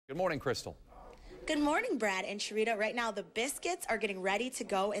Good morning, Crystal. Good morning, Brad and Sharita. Right now, the biscuits are getting ready to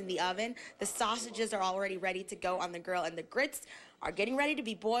go in the oven. The sausages are already ready to go on the grill, and the grits are getting ready to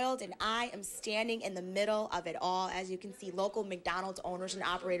be boiled, and I am standing in the middle of it all. As you can see, local McDonald's owners and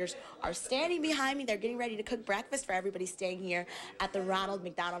operators are standing behind me. They're getting ready to cook breakfast for everybody staying here at the Ronald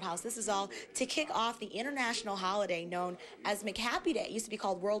McDonald House. This is all to kick off the international holiday known as McHappy Day. It used to be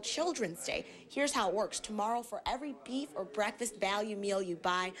called World Children's Day. Here's how it works. Tomorrow, for every beef or breakfast value meal you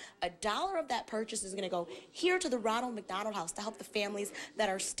buy, $1 of that purchase is going to go here to the Ronald McDonald House to help the families that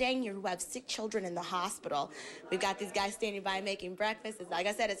are staying here who have sick children in the hospital. We've got these guys standing by making breakfast. Like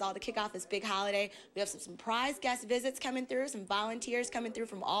I said, it's all to kick off this big holiday. We have some surprise guest visits coming through, some volunteers coming through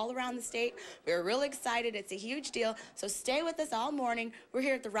from all around the state. We're really excited. It's a huge deal. So stay with us all morning. We're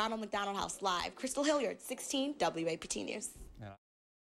here at the Ronald McDonald House live. Crystal Hilliard, 16 WAPT News.